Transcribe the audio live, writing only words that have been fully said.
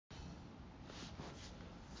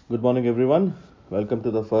Good morning, everyone. Welcome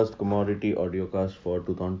to the first commodity audiocast for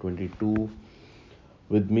 2022.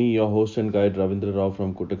 With me, your host and guide Ravindra Rao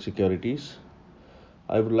from Kotak Securities.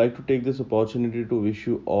 I would like to take this opportunity to wish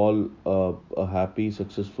you all a happy,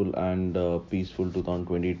 successful, and peaceful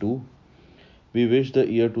 2022. We wish the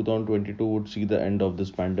year 2022 would see the end of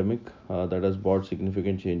this pandemic that has brought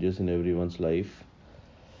significant changes in everyone's life.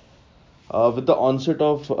 With the onset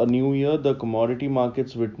of a new year, the commodity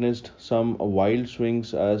markets witnessed some wild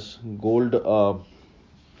swings as gold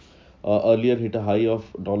earlier hit a high of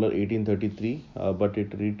 $18.33, but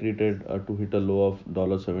it retreated to hit a low of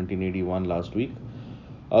 $17.81 last week.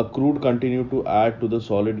 Crude continued to add to the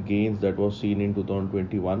solid gains that was seen in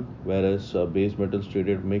 2021, whereas base metals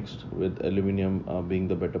traded mixed, with aluminium being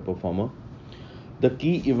the better performer. The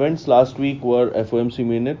key events last week were FOMC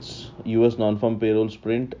minutes, US non-farm payrolls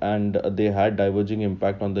print, and they had diverging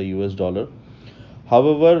impact on the US dollar.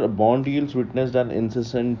 However, bond yields witnessed an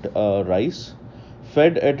incessant rise.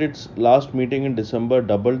 Fed at its last meeting in December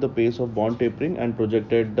doubled the pace of bond tapering and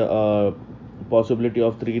projected possibility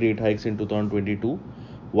of three rate hikes in 2022.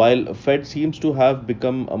 While Fed seems to have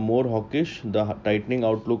become more hawkish, the tightening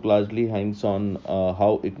outlook largely hangs on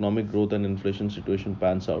how economic growth and inflation situation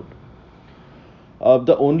pans out.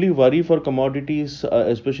 The only worry for commodities,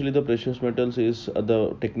 especially the precious metals, is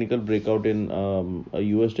the technical breakout in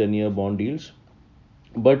US 10-year bond yields.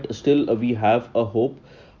 But still, we have a hope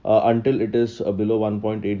until it is below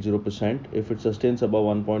 1.80%. If it sustains above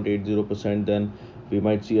 1.80%, then we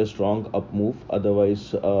might see a strong up move.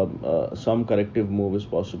 Otherwise, some corrective move is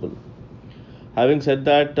possible. Having said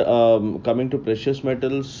that, coming to precious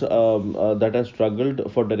metals that has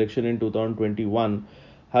struggled for direction in 2021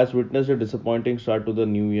 has witnessed a disappointing start to the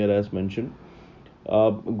new year as mentioned.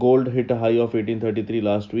 Gold hit a high of 1833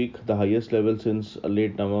 last week, the highest level since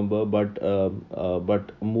late November,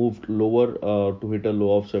 but moved lower to hit a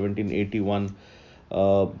low of 1781,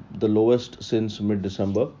 the lowest since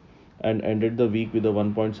mid-December, and ended the week with a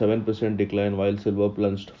 1.7% decline, while silver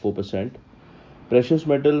plunged 4%. Precious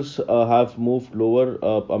metals have moved lower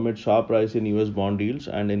amid sharp rise in US bond yields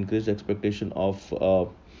and increased expectation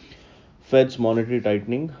of Fed's monetary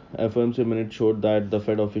tightening. FOMC minutes showed that the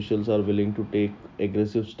Fed officials are willing to take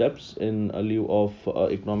aggressive steps in lieu of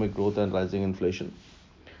economic growth and rising inflation.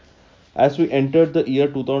 As we entered the year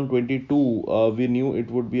 2022, we knew it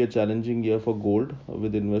would be a challenging year for gold,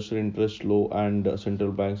 with investor interest low and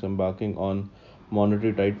central banks embarking on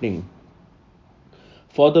monetary tightening.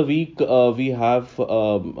 For the week, we have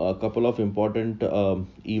a couple of important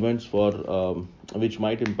events for which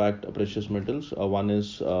might impact precious metals. One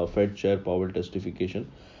is Fed Chair Powell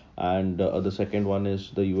testification, and the second one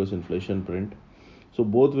is the US inflation print. So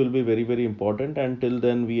both will be very very important. Until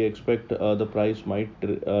then, we expect the price might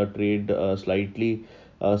trade slightly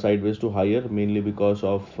sideways to higher, mainly because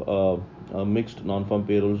of mixed non-farm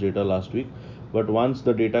payrolls data last week. But once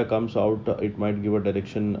the data comes out, it might give a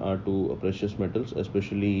direction to precious metals,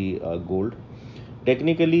 especially gold.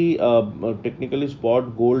 Technically,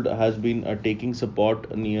 spot gold has been taking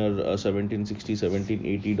support near 1760,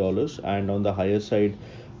 $1780, and on the higher side,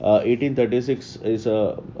 1836 is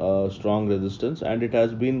a strong resistance, and it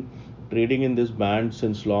has been trading in this band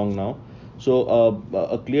since long now. So,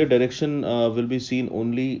 a clear direction will be seen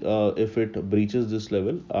only if it breaches this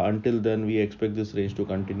level. Until then, we expect this range to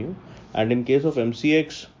continue. And in case of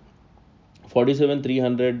MCX,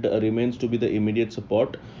 47,300 remains to be the immediate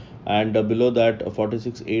support, and below that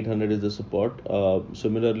 46,800 is the support.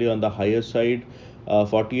 Similarly, on the higher side,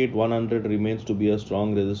 48,100 remains to be a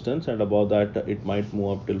strong resistance, and above that it might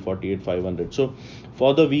move up till 48,500. So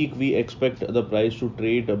for the week, we expect the price to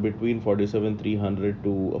trade between 47,300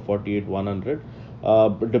 to 48,100.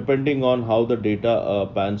 Depending on how the data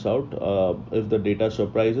pans out, if the data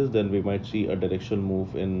surprises, then we might see a directional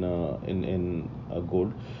move in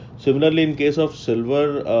gold. Similarly, in case of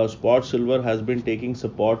silver, spot silver has been taking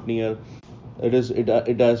support near.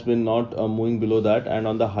 It has been not moving below that, and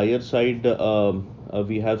on the higher side,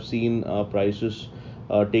 we have seen prices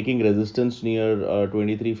taking resistance near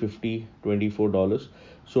 23.50, $24.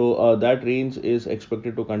 So that range is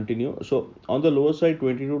expected to continue. So on the lower side,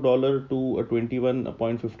 $22 to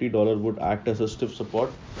 $21.50 would act as a stiff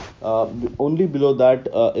support. Only below that,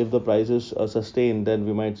 if the prices sustain, then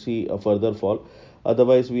we might see a further fall.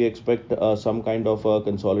 Otherwise, we expect some kind of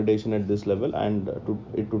consolidation at this level, and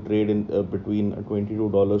it to trade in between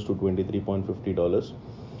 $22 to $23.50.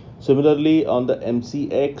 Similarly, on the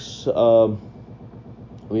MCX,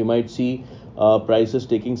 we might see prices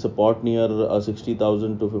taking support near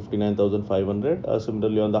 60,000 to 59,500.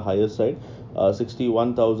 Similarly, on the higher side,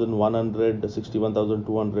 61,100,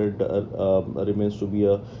 61,200 remains to be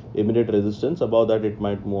a immediate resistance. Above that, it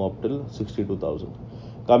might move up till 62,000.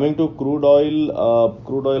 Coming to crude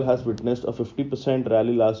oil has witnessed a 50%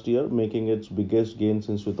 rally last year, making its biggest gain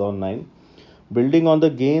since 2009. Building on the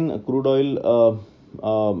gain, crude oil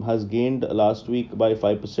has gained last week by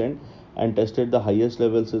 5% and tested the highest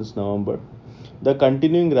level since November. The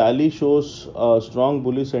continuing rally shows strong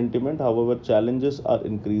bullish sentiment, however, challenges are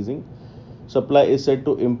increasing. Supply is set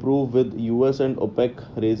to improve with US and OPEC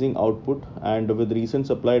raising output and with recent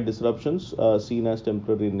supply disruptions seen as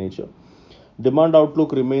temporary in nature. Demand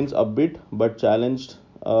outlook remains upbeat but challenged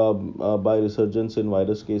by resurgence in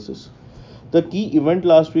virus cases. The key event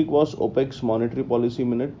last week was OPEC's monetary policy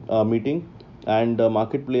meeting, and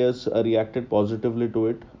market players reacted positively to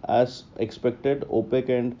it. As expected, OPEC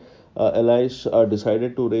and allies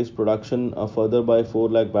decided to raise production further by 4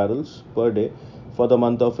 lakh barrels per day for the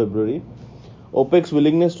month of February. OPEC's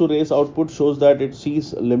willingness to raise output shows that it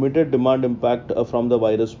sees limited demand impact from the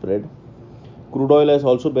virus spread. Crude oil has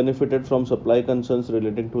also benefited from supply concerns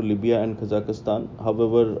relating to Libya and Kazakhstan.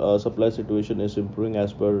 However, supply situation is improving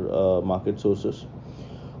as per market sources.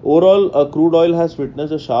 Overall, crude oil has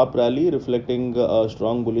witnessed a sharp rally reflecting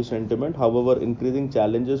strong bullish sentiment. However, increasing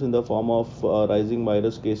challenges in the form of rising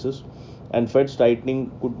virus cases and Fed's tightening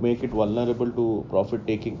could make it vulnerable to profit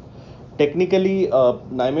taking. Technically,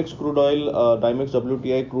 NYMEX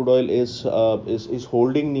WTI crude oil is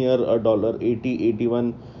holding near a dollar 80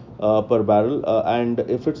 81 per barrel, and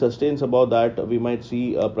if it sustains above that, we might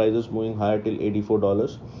see prices moving higher till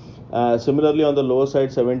 $84. Similarly, on the lower side,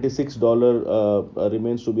 $76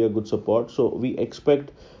 remains to be a good support. So we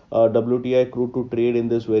expect WTI crude to trade in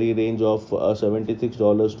this very range of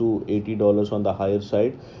 $76 to $80 on the higher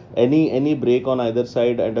side. Any break on either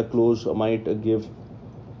side and a close might give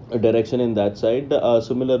a direction in that side.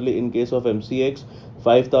 Similarly, in case of MCX,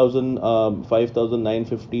 5,000,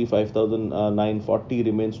 5,950, 5,940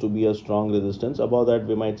 remains to be a strong resistance. Above that,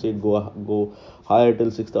 we might say it go higher till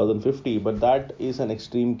 6,050, but that is an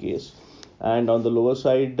extreme case. And on the lower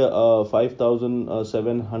side,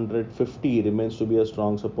 5,750 remains to be a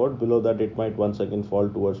strong support. Below that, it might once again fall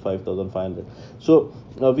towards 5,500. So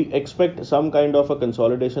we expect some kind of a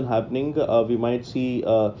consolidation happening. We might see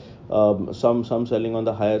some selling on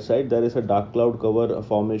the higher side. There is a dark cloud cover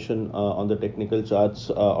formation on the technical charts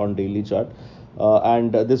on daily chart.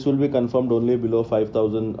 And this will be confirmed only below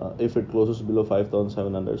 5,000 if it closes below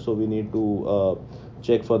 5,700. So we need to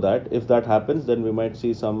check for that. If that happens, then we might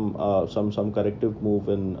see some corrective move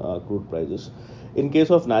in crude prices. In case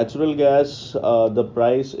of natural gas, the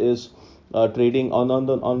price is trading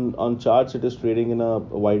on charts. It is trading in a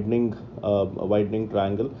widening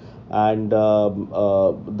triangle, and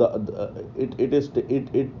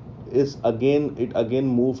it again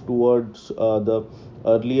moved towards the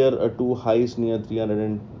earlier two highs near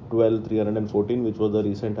 312 314, which was the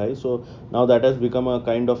recent high. So now that has become a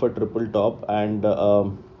kind of a triple top, and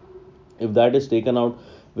if that is taken out,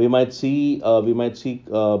 we might see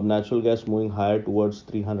natural gas moving higher towards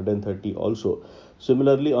 330 also.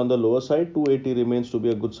 Similarly, on the lower side, 280 remains to be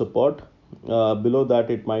a good support. Below that,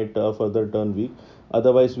 it might further turn weak.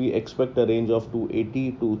 Otherwise, we expect a range of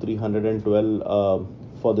 280 to 312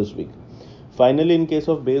 for this week. Finally, in case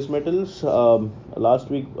of base metals, last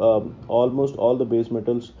week almost all the base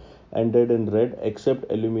metals ended in red except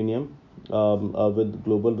aluminium, with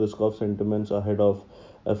global risk off sentiments ahead of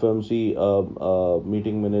FOMC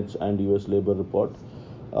meeting minutes and US labor report.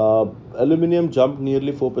 Aluminium jumped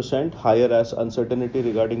nearly 4% higher as uncertainty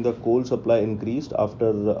regarding the coal supply increased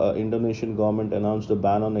after Indonesian government announced a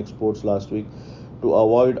ban on exports last week to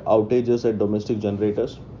avoid outages at domestic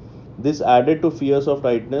generators. This added to fears of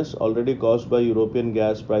tightness already caused by European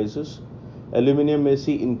gas prices. Aluminium may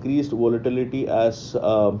see increased volatility as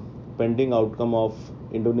pending outcome of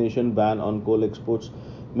Indonesian ban on coal exports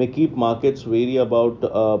may keep markets wary about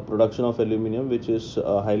production of aluminium, which is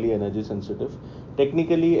highly energy sensitive.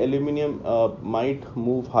 Technically, aluminium might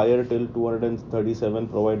move higher till 237,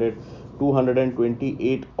 provided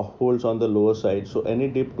 228 holds on the lower side. So any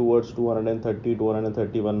dip towards 230,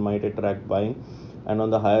 231 might attract buying, and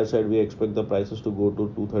on the higher side, we expect the prices to go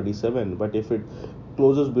to 237. But if it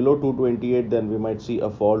closes below 228, then we might see a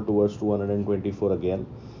fall towards 224 again.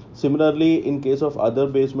 Similarly, in case of other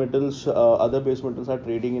base metals are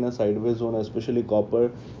trading in a sideways zone, especially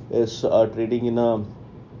copper is trading in a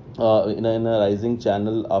rising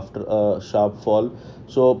channel after a sharp fall.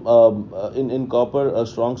 So in copper, a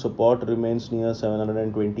strong support remains near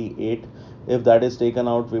 728. If that is taken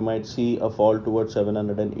out, we might see a fall towards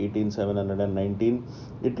 718, 719.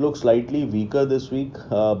 It looks slightly weaker this week,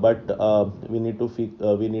 but we need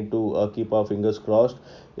to keep our fingers crossed.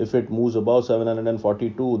 If it moves above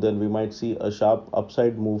 742, then we might see a sharp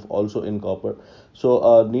upside move also in copper.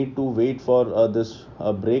 So need to wait for this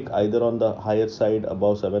break either on the higher side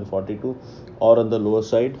above 742 or on the lower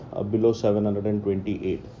side below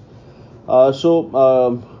 728.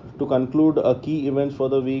 To conclude, key events for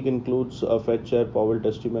the week includes a Fed Chair Powell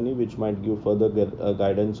testimony, which might give further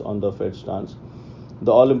guidance on the Fed stance.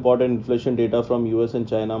 The all-important inflation data from US and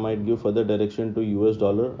China might give further direction to US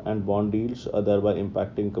dollar and bond yields, thereby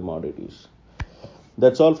impacting commodities.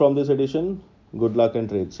 That's all from this edition. Good luck and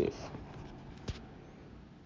trade safe.